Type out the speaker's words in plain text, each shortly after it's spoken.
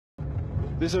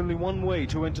There's only one way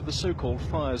to enter the so-called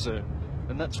fire zone,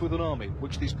 and that's with an army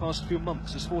which these past few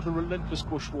months has fought a relentless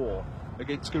bush war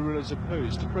against guerrillas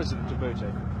opposed to President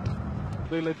Obote.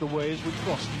 They led the way as we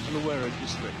crossed into Luwero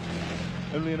district.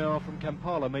 Only an hour from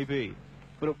Kampala maybe,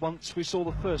 but at once we saw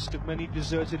the first of many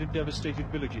deserted and devastated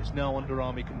villages now under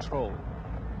army control.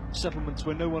 Settlements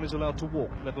where no one is allowed to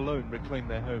walk, let alone reclaim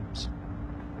their homes.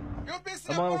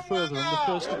 A mile further and the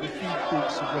first of the huge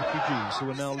groups of refugees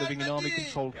who are now living in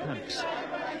army-controlled camps.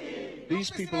 These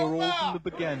people are all from the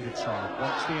Baganda tribe,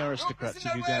 once the aristocrats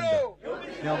of Uganda.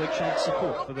 Now they chant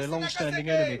support for their long-standing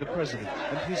enemy, the president,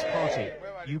 and his party,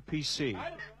 UPC.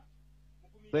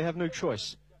 They have no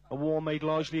choice. A war made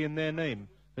largely in their name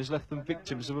has left them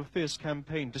victims of a fierce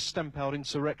campaign to stamp out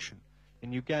insurrection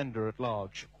in Uganda at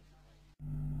large.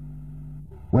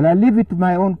 Well, I leave it to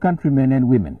my own countrymen and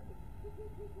women.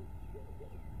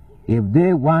 If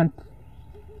they want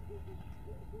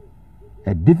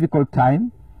a difficult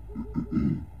time,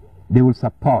 they will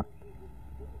support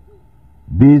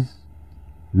these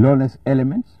lawless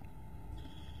elements.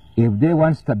 If they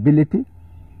want stability,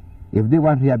 if they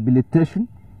want rehabilitation,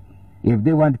 if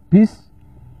they want peace,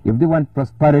 if they want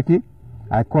prosperity,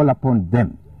 I call upon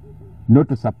them not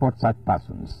to support such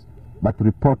persons, but to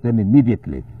report them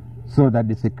immediately so that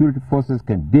the security forces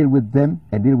can deal with them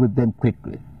and deal with them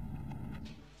quickly.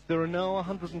 There are now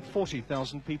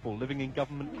 140,000 people living in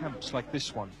government camps like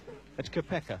this one, at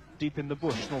Kapeka, deep in the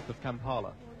bush north of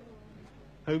Kampala.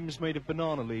 Homes made of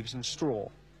banana leaves and straw.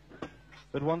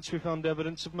 But once we found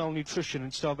evidence of malnutrition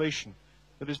and starvation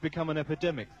that has become an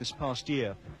epidemic this past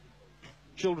year.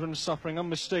 Children suffering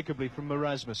unmistakably from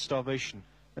marasmus, starvation,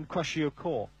 and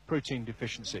kwashiorkor, protein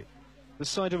deficiency. The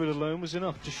sight of it alone was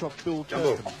enough to shock Bill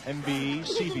Turpin, MBE,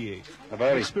 CBE,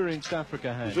 an experienced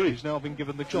Africa hand who's now been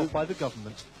given the job by the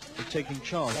government of taking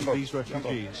charge of these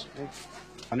refugees.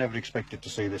 I never expected to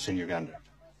see this in Uganda.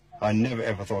 I never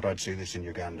ever thought I'd see this in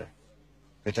Uganda.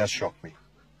 It has shocked me.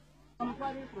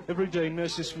 Every day,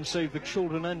 nurses from Save the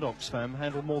Children and Oxfam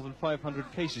handle more than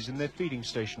 500 cases in their feeding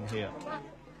station here.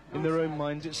 In their own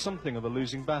minds, it's something of a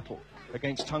losing battle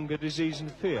against hunger, disease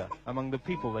and fear among the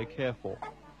people they care for.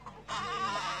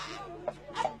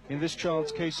 In this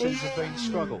child's case, it's a vain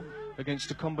struggle against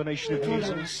a combination of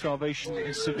measles, starvation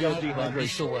and severe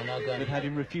dehydration that had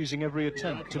him refusing every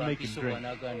attempt to make him drink.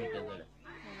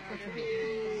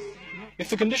 If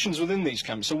the conditions within these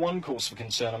camps are one cause for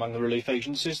concern among the relief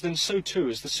agencies, then so too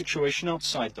is the situation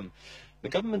outside them. The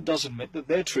government does admit that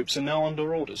their troops are now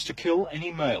under orders to kill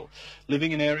any male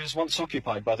living in areas once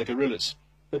occupied by the guerrillas.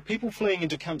 But people fleeing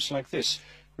into camps like this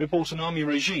report an army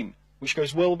regime which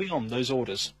goes well beyond those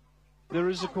orders. There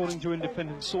is, according to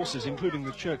independent sources, including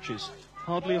the churches,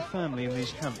 hardly a family in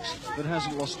these camps that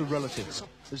hasn't lost a relative,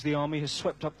 as the army has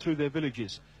swept up through their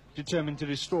villages, determined to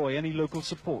destroy any local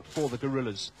support for the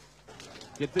guerrillas.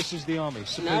 Yet this is the army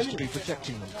supposed to be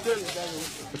protecting them.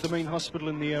 At the main hospital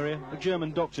in the area, a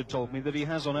German doctor told me that he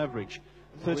has on average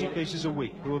 30 cases a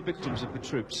week who are victims of the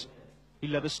troops. He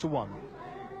led us to one.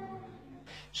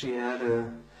 She had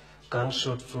a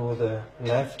gunshot through the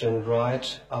left and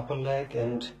right upper leg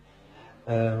and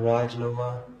right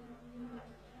lower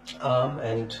arm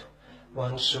and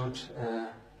one shot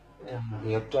in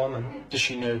the abdomen. Does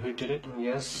she know who did it?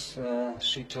 Yes,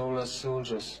 she told us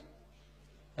soldiers.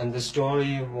 And the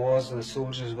story was the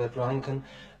soldiers were drunken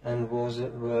and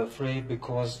were afraid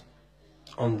because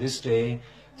on this day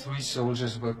 3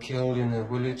 soldiers were killed in a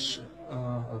village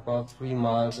about 3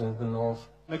 miles in the north.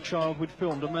 A child who'd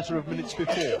filmed a matter of minutes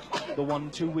before, the one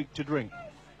too weak to drink,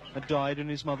 had died in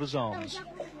his mother's arms.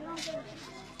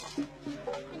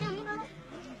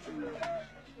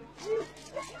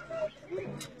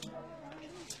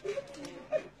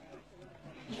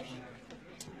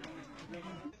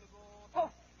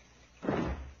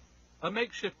 A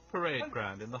makeshift parade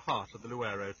ground in the heart of the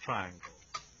Luwero Triangle.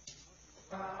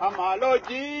 The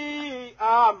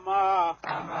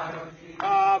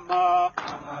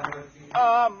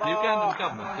Ugandan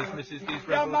government dismisses these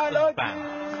rebels as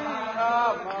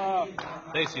bands.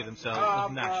 They see themselves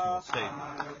as national saviors.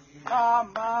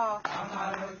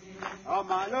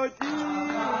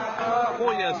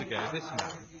 4 years ago, this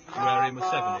man, Yoweri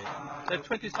Museveni, led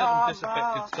 27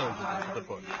 disaffected soldiers into the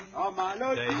bush.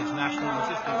 Today, his National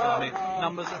Resistance Army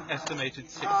numbers an estimated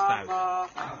 6,000.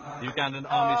 The Ugandan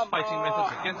army's fighting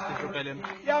methods against this rebellion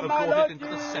have brought it into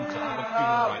the centre of a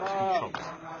human rights controversy.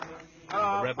 And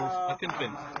the rebels are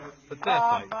convinced that their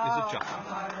fight is a just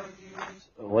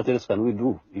one. What else can we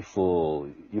do if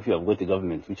you have got a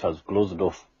government which has closed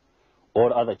off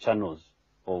all other channels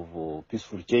of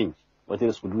peaceful change? What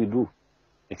else could we do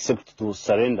except to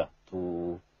surrender,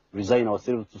 to resign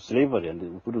ourselves to slavery? And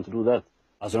we couldn't do that.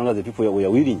 as long as the people were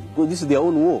willing. Because this is their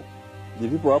own war. The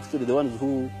people are actually the ones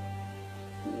who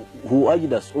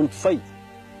urged us on to fight.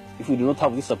 If we do not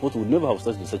have this support, we would never have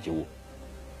started such a war.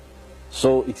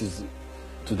 So it is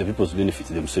to the people's benefit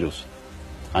themselves.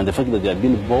 And the fact that they have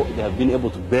been able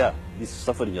to bear this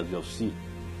suffering as you have seen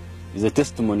is a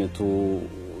testimony to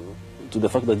the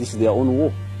fact that this is their own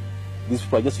war. These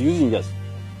people are just using us.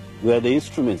 We are the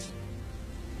instruments.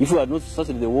 If we had not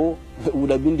started the war, we would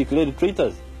have been declared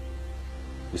traitors.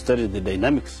 We studied the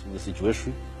dynamics of the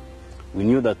situation. We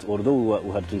knew that although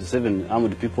we had 27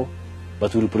 armed people,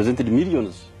 but we represented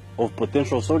millions of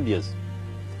potential soldiers.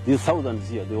 These thousands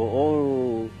here, they were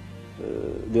all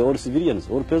civilians,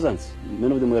 all peasants.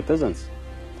 Many of them were peasants.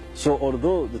 So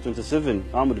although the 27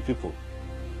 armed people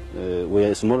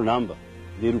were a small number,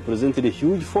 they represented a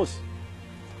huge force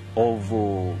of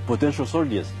potential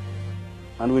soldiers.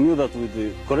 And we knew that with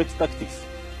the correct tactics,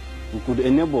 we could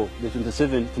enable the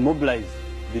 27 to mobilize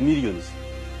the millions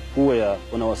who were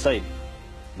on our side,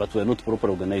 but were not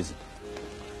properly organized.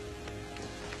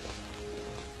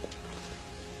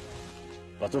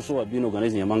 But also have been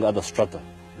organizing among other strata,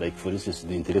 like for instance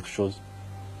the intellectuals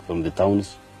from the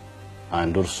towns,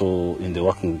 and also in the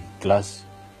working class,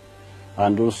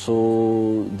 and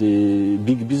also the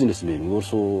big businessmen. We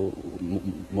also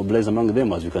mobilize among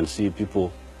them, as you can see,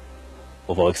 people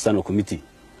of our external committee.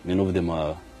 Many of them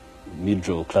are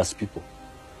middle class people.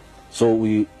 So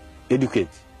we educate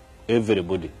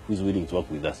everybody who is willing to work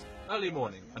with us. Early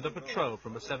morning, and a patrol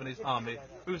from Museveni's army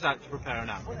moves out to prepare an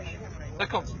ambush. They're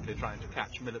constantly trying to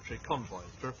catch military convoys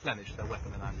to replenish their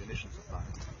weapon and ammunition supplies.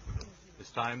 This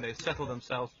time they settle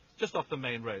themselves just off the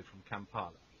main road from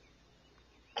Kampala.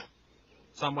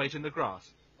 Some wait in the grass,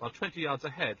 while 20 yards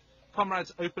ahead,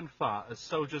 comrades open fire as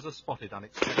soldiers are spotted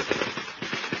unexpectedly.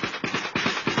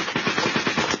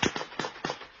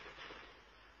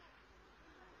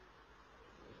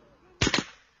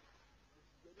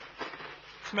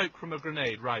 Smoke from a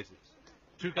grenade rises.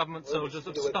 Two government soldiers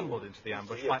have stumbled into the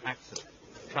ambush by accident,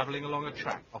 travelling along a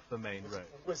track off the main road.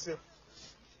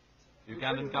 The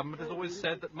Ugandan government has always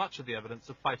said that much of the evidence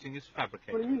of fighting is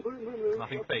fabricated. There's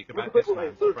nothing fake about this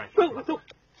man's fresh blood.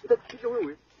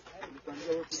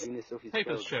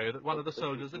 Papers show that one of the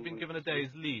soldiers had been given a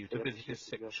day's leave to visit his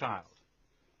sick child.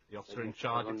 The officer in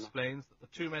charge explains that the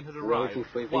two men had arrived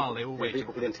while they were waiting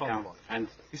for the convoy.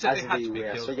 He said they had to be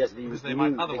killed because they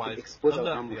might otherwise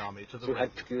alert the army to the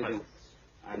presence.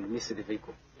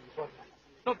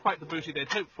 Not quite the booty they'd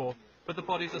hoped for, but the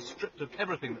bodies are stripped of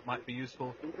everything that might be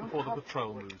useful before the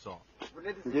patrol moves on.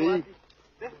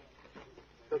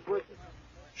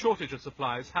 Shortage of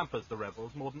supplies hampers the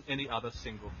rebels more than any other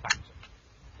single factor.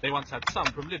 They once had some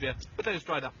from Libya, but those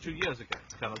dried up 2 years ago.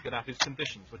 Colonel Gaddafi's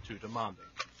conditions were too demanding.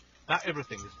 Now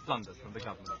everything is plundered from the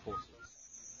government forces.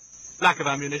 Lack of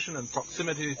ammunition and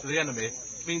proximity to the enemy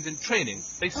means in training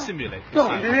they simulate the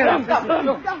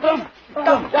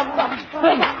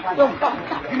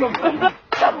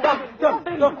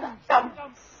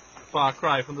far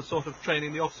cry from the sort of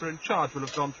training the officer in charge will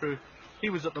have gone through. He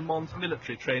was at the Mons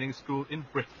military training school in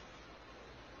Britain.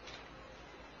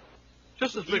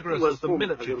 Just as rigorous as the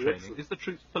military training is the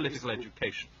troops' political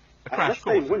education. A crash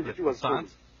course in political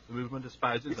science, the movement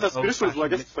espouses an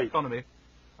old-fashioned mixed economy,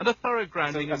 and a thorough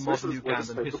grounding in modern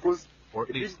Ugandan history, or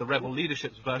at least the rebel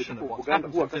leadership's version of what's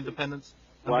happened since independence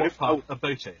and what part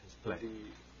Obote has played.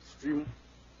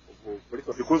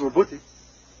 Because Obote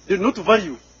did not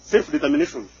value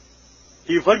self-determination.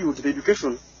 He valued the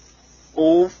education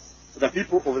of the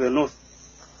people of the North.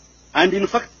 And in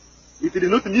fact, it did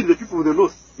not mean the people of the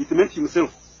North, it meant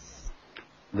himself.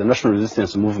 The National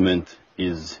Resistance Movement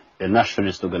is a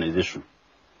nationalist organization.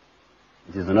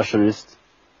 It is a nationalist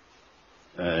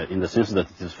in the sense that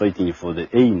it is fighting for the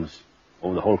aims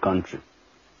of the whole country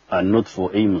and not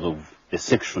for aims of a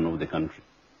section of the country.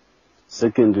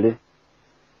 Secondly,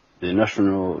 the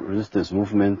National Resistance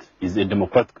Movement is a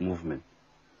democratic movement.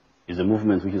 It is a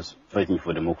movement which is fighting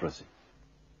for democracy.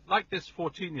 Like this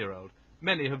 14-year-old,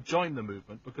 many have joined the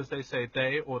movement because they say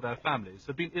they or their families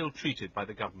have been ill-treated by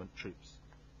the government troops.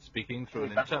 Speaking through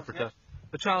an interpreter,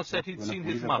 the child said he'd seen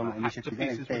his mother hacked to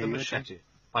pieces with a machete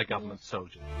by government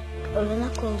soldiers.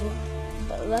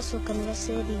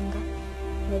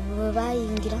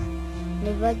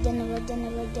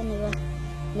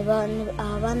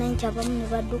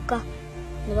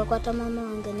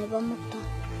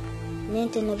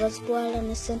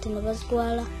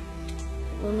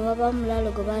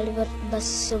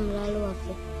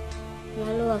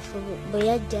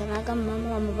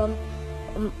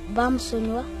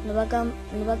 bamusonyiwa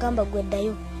ne bagamba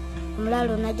gweddayo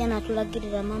omulaalo najja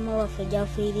n'atulagirira maama waffe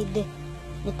gy'afiiridde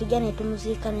ne tujja ne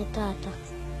tumuziika ne taata.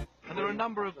 And there are a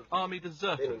number of army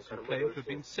deserters who claim to have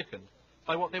been sickened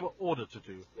by what they were ordered to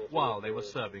do while they were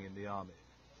serving in the army.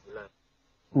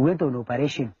 We went on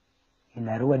operation in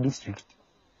Arua district,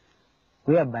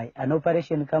 whereby an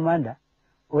operation commander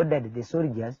ordered the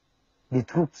soldiers, the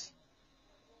troops,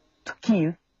 to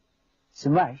kill,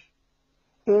 smash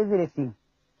everything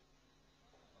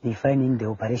they find in the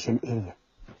operation area.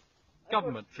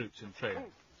 Government troops in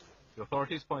training. The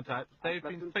authorities point out that they've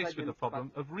been faced with the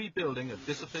problem of rebuilding a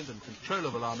disciplined and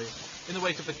controllable army in the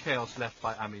wake of the chaos left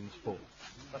by Amin's fall.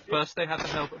 First, they had the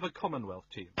help of a Commonwealth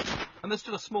team, and there's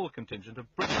still a small contingent of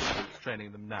British troops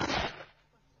training them now.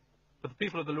 But the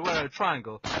people of the Luwero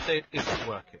Triangle say it isn't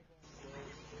working.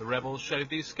 The rebels showed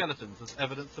these skeletons as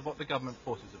evidence of what the government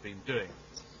forces have been doing.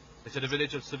 They said a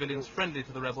village of civilians friendly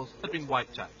to the rebels had been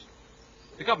wiped out.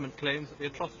 The government claims that the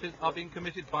atrocities are being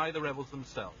committed by the rebels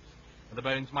themselves, and the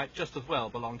bones might just as well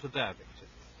belong to their victims.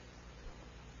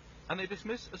 And they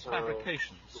dismiss as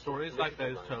fabrications stories like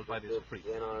those told by this priest.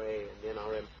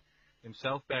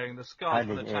 Himself bearing the scars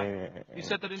of the attack, he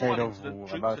said that in one incident,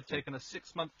 troops had taken a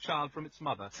 6-month child from its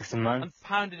mother and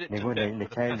pounded it to death with a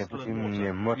pestle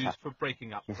and mortar used for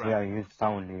breaking up ground. You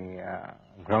found the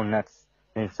groundnuts,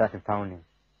 then started pounding.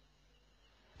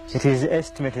 It is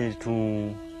estimated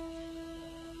to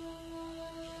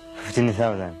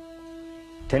 15,000.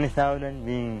 10,000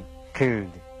 being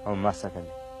killed or massacred,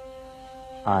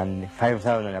 and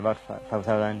 5,000, about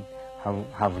 5,000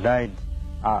 have died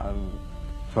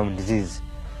from disease.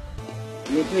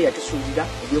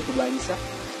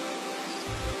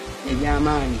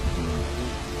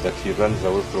 That he runs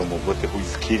away from Obote, who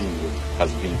is killing them,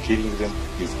 has been killing them,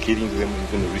 is killing them,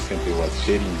 even recently was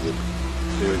sharing them.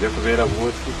 They were just very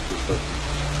avoided to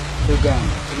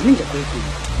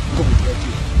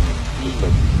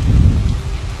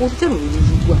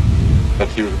but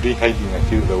he will be hiding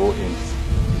until the war ends.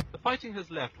 The fighting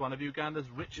has left one of Uganda's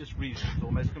richest regions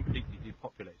almost completely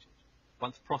depopulated.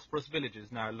 Once prosperous villages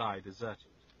now lie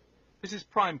deserted. This is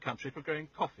prime country for growing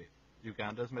coffee,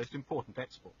 Uganda's most important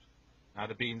export. Now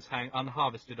the beans hang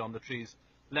unharvested on the trees,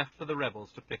 left for the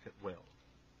rebels to pick at will.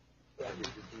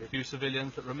 The few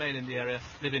civilians that remain in the area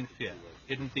live in fear,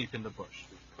 hidden deep in the bush.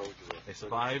 They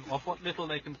survive off what little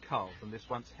they can cull from this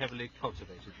once heavily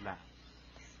cultivated land.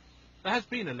 There has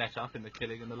been a let-up in the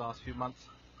killing in the last few months.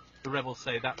 The rebels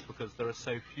say that's because there are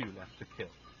so few left to kill.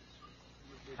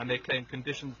 And they claim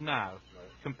conditions now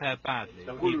compare badly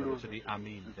even to the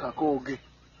Amin days.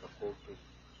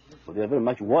 They are very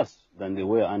much worse than they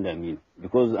were under Amin.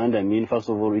 Because under Amin, first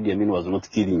of all, Idi Amin was not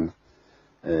killing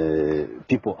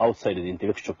people outside the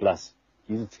intellectual class.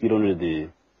 He used to kill only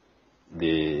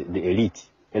the elite,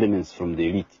 elements from the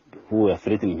elite who were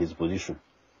threatening his position.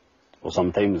 Or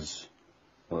sometimes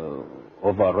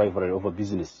over rivalry, over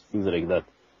business, things like that.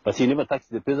 But he never touched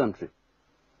the peasantry.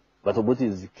 But Obote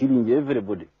is killing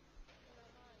everybody.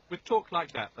 With talk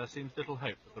like that, there seems little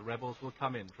hope that the rebels will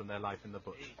come in from their life in the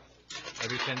bush.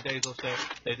 Every 10 days or so,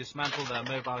 they dismantle their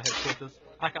mobile headquarters,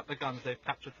 pack up the guns they've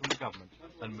captured from the government,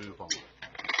 and move on.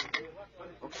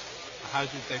 The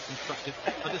houses they've constructed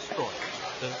are destroyed,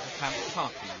 so that the camps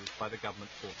can't be used by the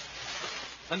government forces.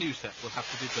 A new set will have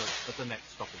to be built at the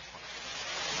next stopping point.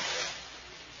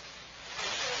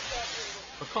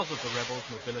 Because of the rebels'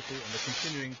 mobility and the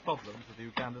continuing problems of the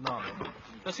Ugandan army,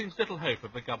 there seems little hope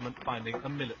of the government finding a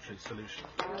military solution.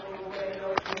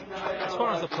 As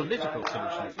far as a political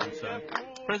solution is concerned,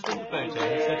 President Obote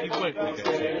has said he won't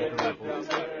negotiate with the rebels,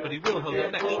 but he will hold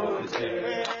elections this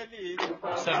year. He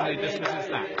certainly dismisses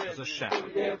that as a sham.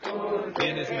 He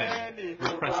and his men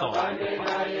will press on with the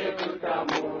fight.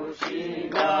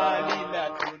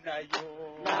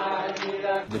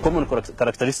 The common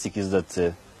characteristic is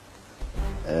that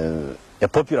a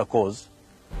popular cause,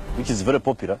 which is very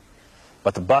popular,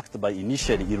 but backed by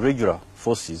initially irregular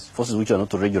forces which are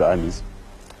not regular armies,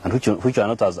 and which are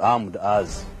not as armed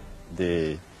as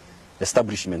the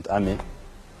establishment army,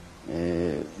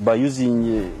 by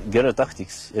using guerrilla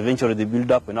tactics, eventually they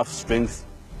build up enough strength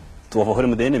to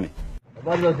overwhelm the enemy.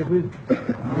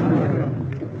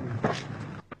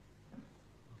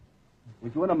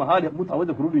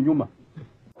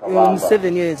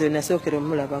 Museveni yenze nasookera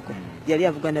omulabako yali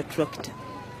avugana tractor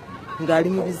ng'ali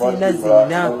mu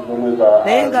biziinaziina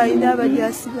naye ng'alina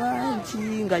abajaasi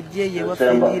bangi ng'ajjeeyo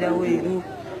ewafendiira weeru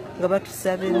nga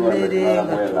batusaba emmere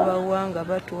nga tubawa nga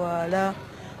batwala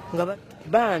nga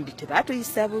bambi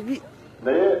tebaatuyisa bubi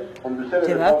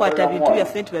tebaakwata bintu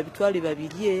byaffe nti babitwale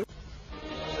babirye.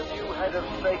 Head of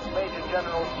State Major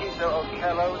General Tito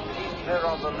Okello, seen here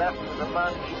on the left with the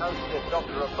man he hosted,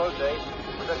 Dr. Obote,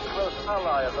 was a close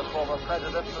ally of the former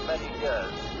president for many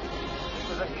years.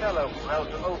 was Okello who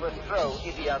helped to overthrow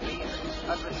Idi Amin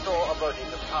and restore Obote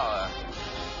to power.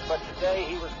 But today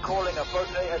he was calling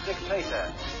Obote a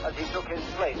dictator as he took his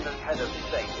place as head of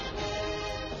state.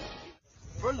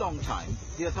 For a long time,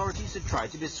 the authorities had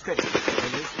tried to discredit the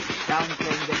guerrillas,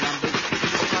 downplaying their numbers and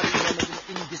describing them as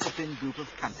an indisciplined group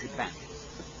of country bandits.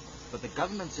 But the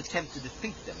government's attempt to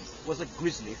defeat them was a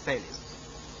grisly failure.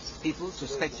 People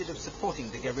suspected of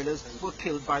supporting the guerrillas were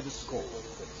killed by the score.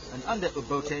 And under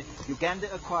Obote,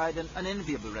 Uganda acquired an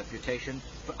unenviable reputation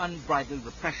for unbridled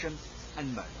repression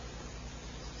and murder.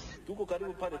 Tuko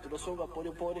karibu pale, tunasonga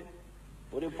pole pole,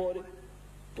 pole pole,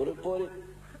 pole pole,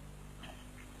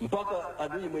 mpaka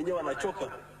adui mwenyewe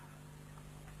anachoka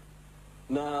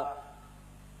na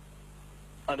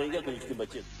anaingia kwenye kitimba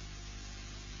chetu.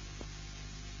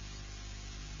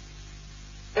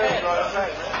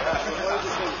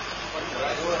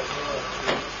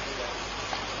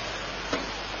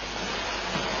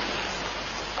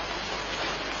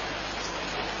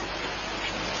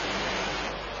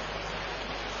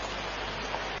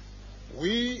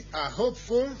 We are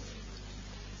hopeful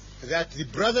that the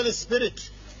brotherly spirit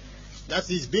that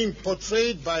is being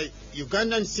portrayed by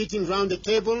Ugandans sitting round the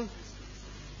table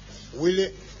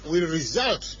will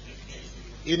result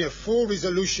in a full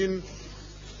resolution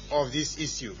of this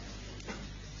issue.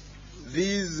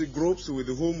 These groups with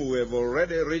whom we have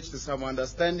already reached some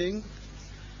understanding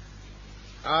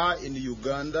are in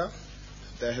Uganda.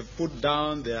 They have put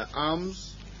down their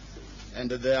arms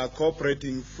and they are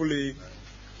cooperating fully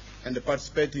and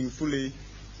participating fully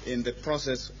in the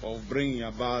process of bringing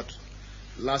about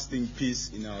lasting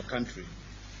peace in our country.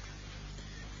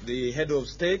 The head of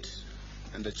state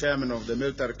and the chairman of the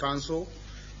military council,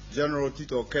 General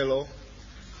Tito Okello,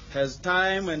 has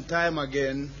time and time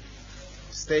again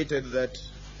stated that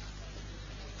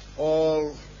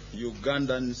all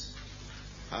Ugandans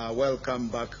are welcome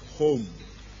back home.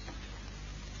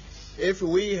 If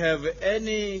we have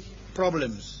any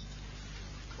problems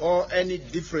or any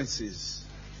differences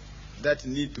that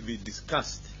need to be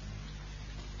discussed,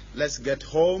 let's get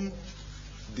home,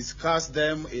 discuss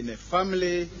them in a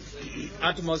family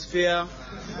atmosphere,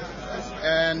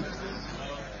 and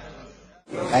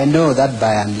I know that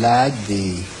by and large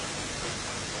the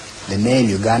name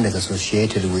Uganda is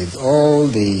associated with all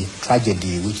the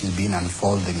tragedy which has been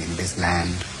unfolding in this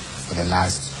land for the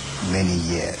last many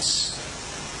years.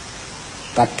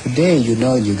 But today, you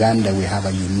know, in Uganda we have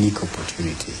a unique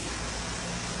opportunity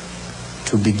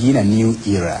to begin a new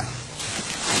era.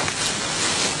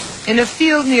 In a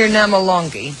field near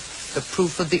Namalongi, the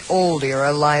proof of the old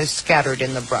era lies scattered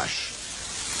in the brush.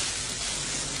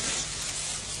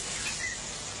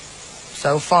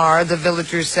 So far, the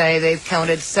villagers say they've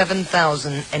counted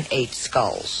 7,008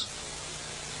 skulls.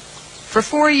 For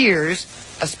 4 years,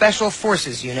 a special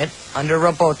forces unit under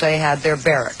Obote had their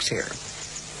barracks here,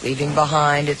 leaving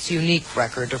behind its unique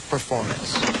record of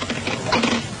performance.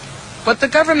 What the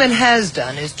government has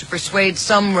done is to persuade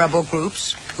some rebel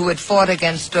groups who had fought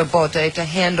against Obote to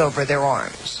hand over their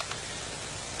arms.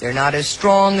 They're not as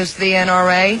strong as the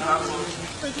NRA,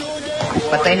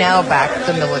 but they now back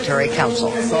the military council.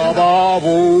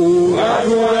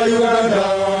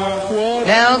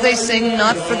 Now they sing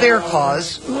not for their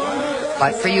cause,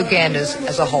 but for Uganda's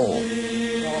as a whole.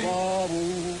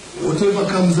 Whatever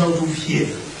comes out of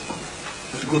here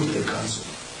will go to the council.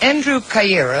 Andrew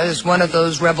Kayira is one of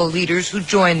those rebel leaders who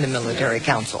joined the military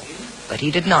council, but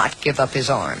he did not give up his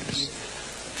arms.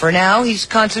 For now, he's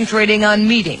concentrating on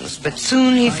meetings, but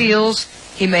soon he feels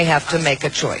he may have to make a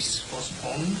choice.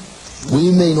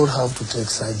 We may not have to take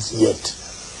sides yet,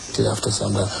 till after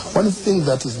some time. One thing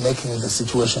that is making the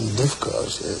situation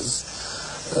difficult is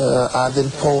are the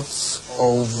reports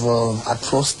of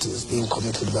atrocities being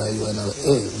committed by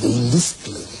UNLA, the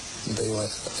indiscipline in the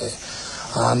UNLA.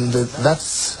 And that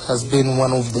has been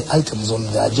one of the items on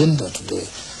the agenda today.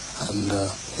 And,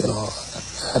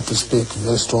 I had to speak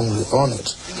very strongly on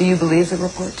it. Do you believe the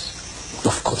reports?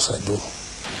 Of course I do.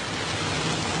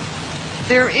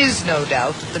 There is no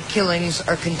doubt the killings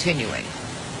are continuing,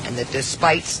 and that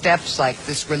despite steps like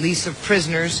this release of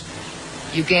prisoners,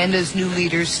 Uganda's new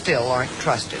leaders still aren't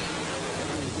trusted.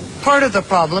 Part of the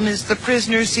problem is the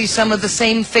prisoners see some of the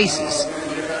same faces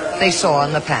they saw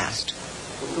in the past.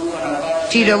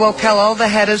 Tito Okello, the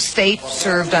head of state,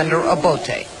 served under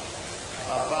Obote.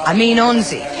 Amin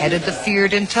Onzi headed the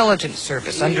feared intelligence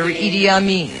service under Idi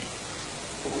Amin.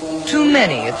 Too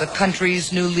many of the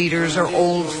country's new leaders are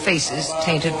old faces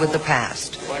tainted with the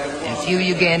past, and few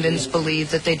Ugandans believe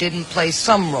that they didn't play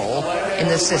some role in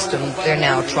the system they're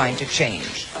now trying to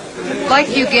change.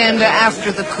 Like Uganda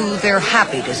after the coup, they're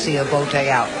happy to see Obote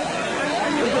out.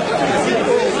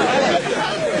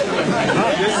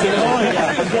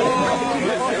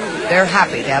 They're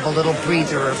happy to have a little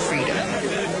breather of freedom,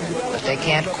 but they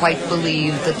can't quite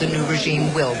believe that the new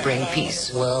regime will bring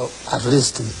peace. Well, at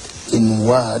least in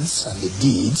words and the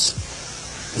deeds,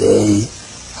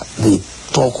 they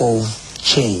talk of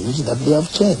change, that they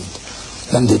have changed.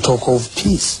 And they talk of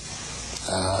peace.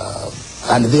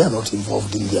 And they are not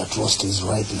involved in the atrocities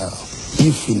right now,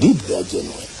 if indeed they are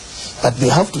genuine. But they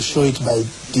have to show it by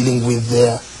dealing with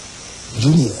their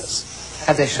juniors.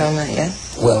 Have they shown that yet?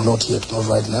 Well, not yet, not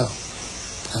right now.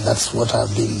 And that's what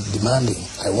I've been demanding.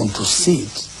 I want to see it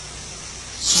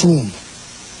soon,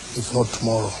 if not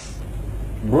tomorrow.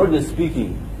 Broadly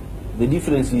speaking, the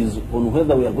difference is on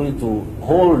whether we are going to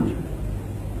hold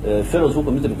fellows who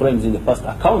committed crimes in the past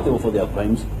accountable for their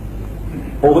crimes,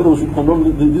 or whether we should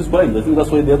condone these crimes. I think that's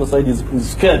why the other side is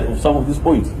scared of some of these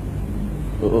points,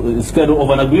 is scared of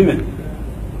an agreement.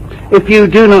 If you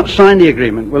do not sign the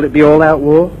agreement, will it be all-out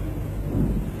war?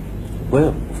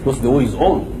 Well, of course, the war is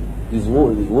on. The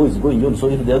war is going on. So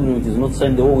if the agreement is not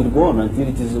signed, the war will go on until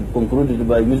it is concluded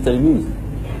by military means.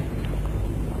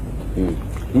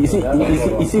 You see,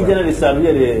 journalists are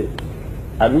really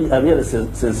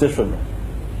sensational.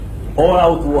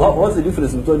 All-out war. What's the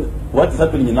difference between what's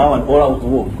happening now and all-out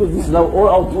war? Because this is now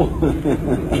all-out war.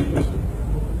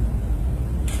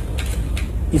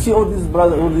 You see, all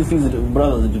these things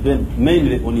brothers depend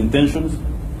mainly on intentions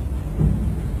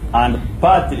and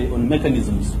partly on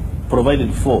mechanisms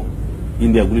provided for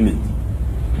in the agreement.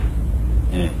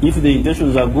 If the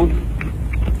intentions are good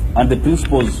and the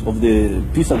principles of the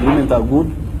peace agreement are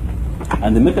good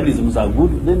and the mechanisms are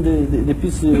good, then the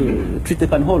peace treaty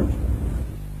can hold.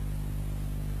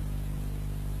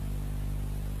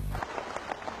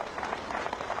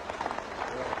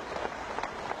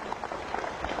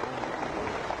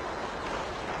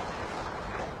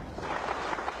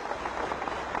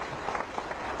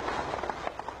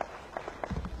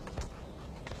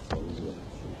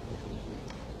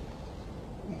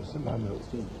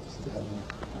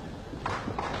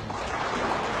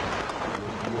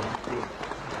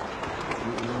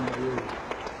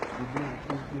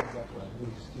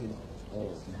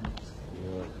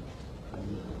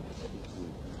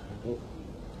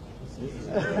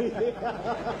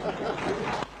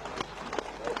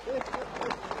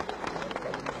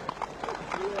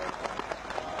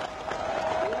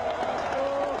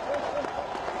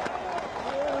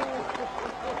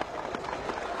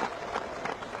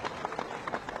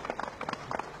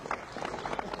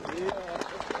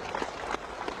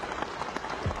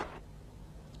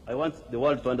 I want the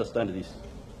world to understand this.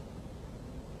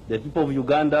 The people of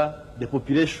Uganda, the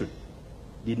population,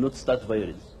 did not start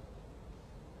violence.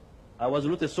 I was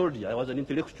not a soldier, I was an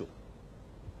intellectual.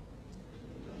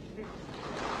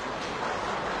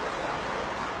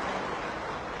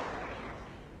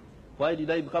 Why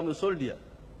did I become a soldier?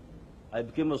 I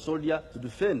became a soldier to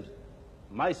defend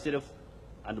myself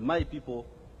and my people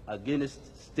against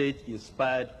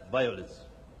state-inspired violence.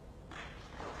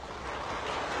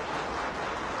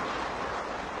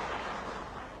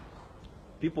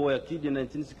 People were killed in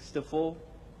 1964.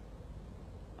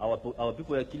 Our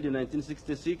people were killed in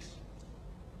 1966.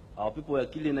 Our people were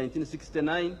killed in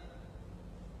 1969.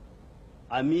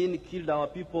 Amin killed our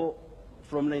people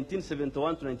from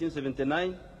 1971 to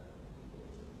 1979.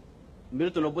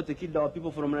 Milton Obote killed our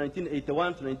people from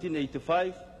 1981 to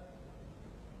 1985.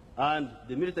 And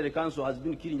the military council has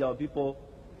been killing our people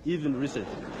even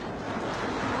recently.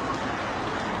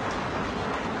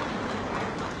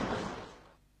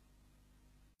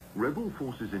 Rebel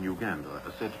forces in Uganda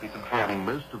are said to be controlling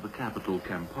most of the capital,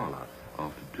 Kampala,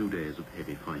 after 2 days of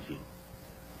heavy fighting.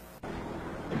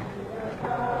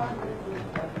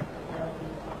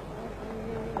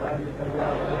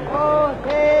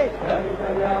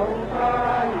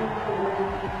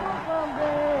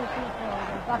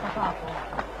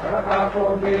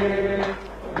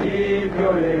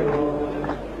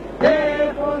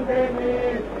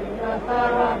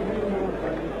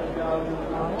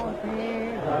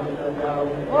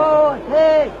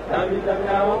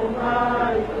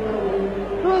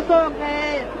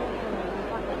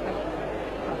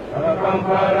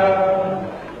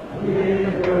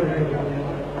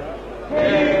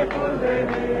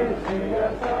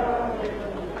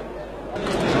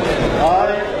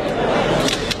 I,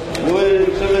 Yoweri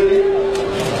Museveni,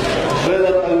 swear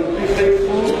that I will be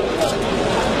faithful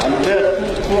and bear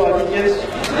true allegiance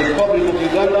to the Republic of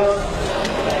Uganda,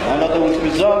 and that I will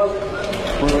preserve,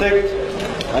 protect,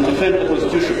 and defend the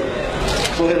Constitution.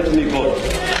 So help me God.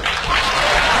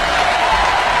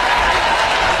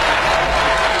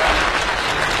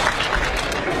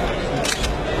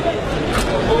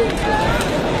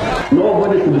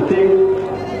 Nobody should think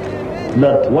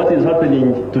that what is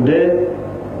happening today,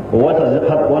 or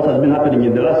what has been happening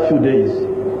in the last few days,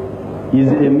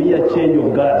 is a mere change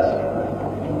of guards.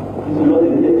 It's not a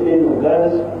mere change of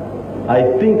guards. I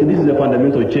think this is a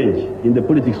fundamental change in the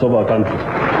politics of our country.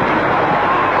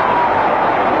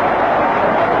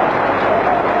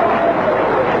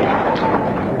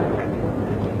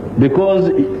 Because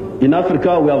in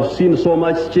Africa we have seen so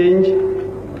much change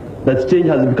that change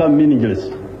has become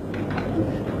meaningless.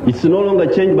 It's no longer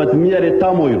change but merely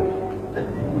turmoil.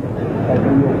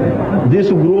 This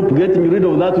group getting rid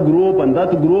of that group and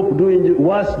that group doing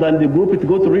worse than the group it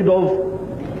got rid of.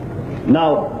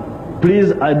 Now,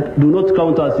 please do not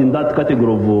count us in that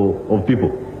category of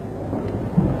people.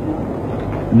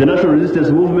 The National Resistance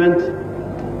Movement,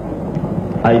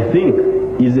 I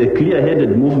think, is a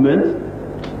clear-headed movement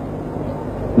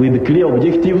with clear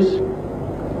objectives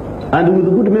and with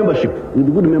good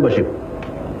membership.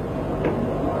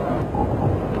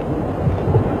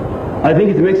 I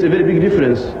think it makes a very big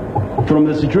difference from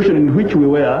the situation in which we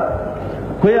were,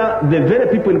 where the very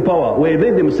people in power were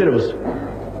they themselves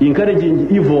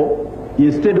encouraging evil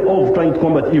instead of trying to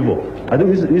combat evil. I think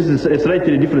this is a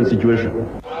slightly different situation.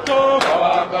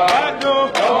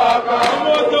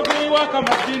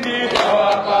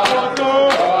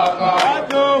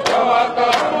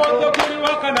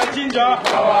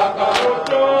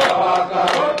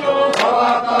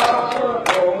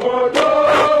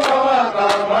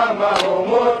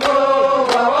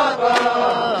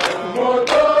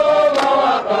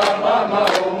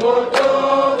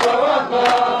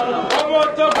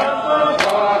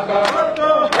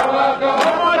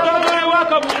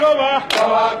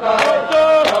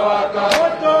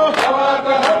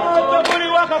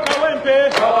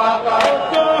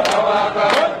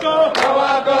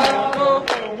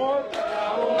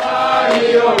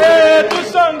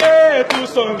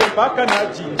 Tusonge mpaka na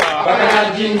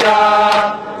jinja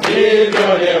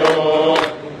hivyo leo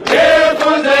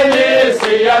jifunzeni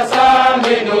siasa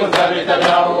mbinu za vita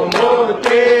vya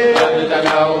umote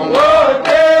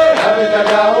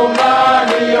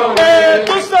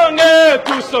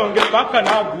tusonge mpaka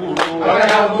na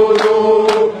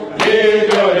guru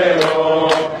hivyo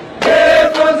leo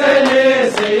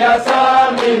jifunzeni siasa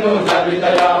mbinu za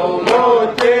vita vya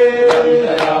umote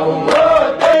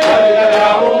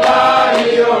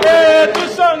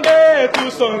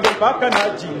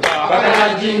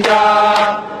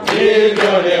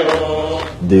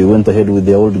They went ahead with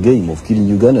their old game of killing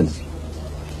Ugandans.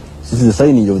 Since the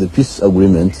signing of the peace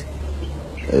agreement,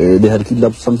 they had killed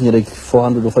up something like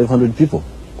 400 or 500 people,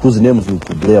 whose names we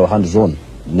could lay our hands on,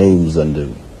 names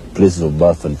and places of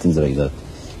birth and things like that.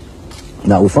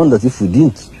 Now, we found that if we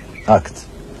didn't act,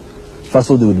 first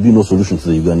of all, there would be no solution to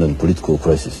the Ugandan political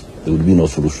crisis. There would be no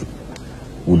solution.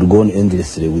 We would go on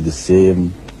endlessly with the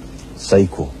same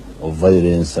cycle of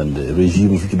violence and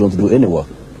regimes which don't do any work.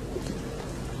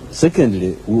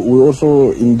 Secondly, we're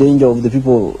also in danger of the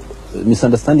people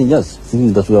misunderstanding us,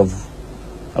 thinking that we have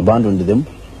abandoned them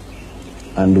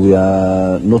and we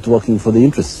are not working for the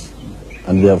interests.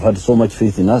 And they have had so much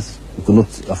faith in us, we could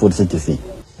not afford such a thing.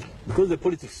 Because the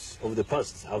politics of the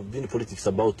past have been politics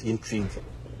about intrigue,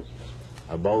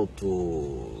 about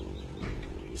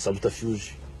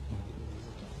subterfuge.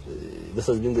 This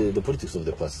has been the politics of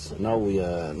the past. Now we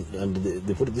are, and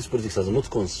this politics has not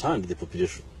concerned the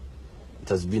population. It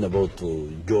has been about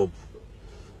job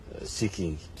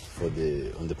seeking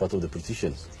on the part of the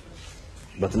politicians.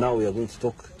 But now we are going to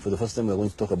talk, for the first time we are going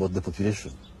to talk about the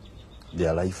population,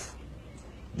 their life,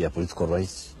 their political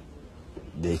rights,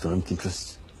 their economic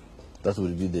interests. That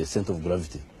will be the center of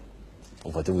gravity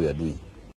of whatever we are doing.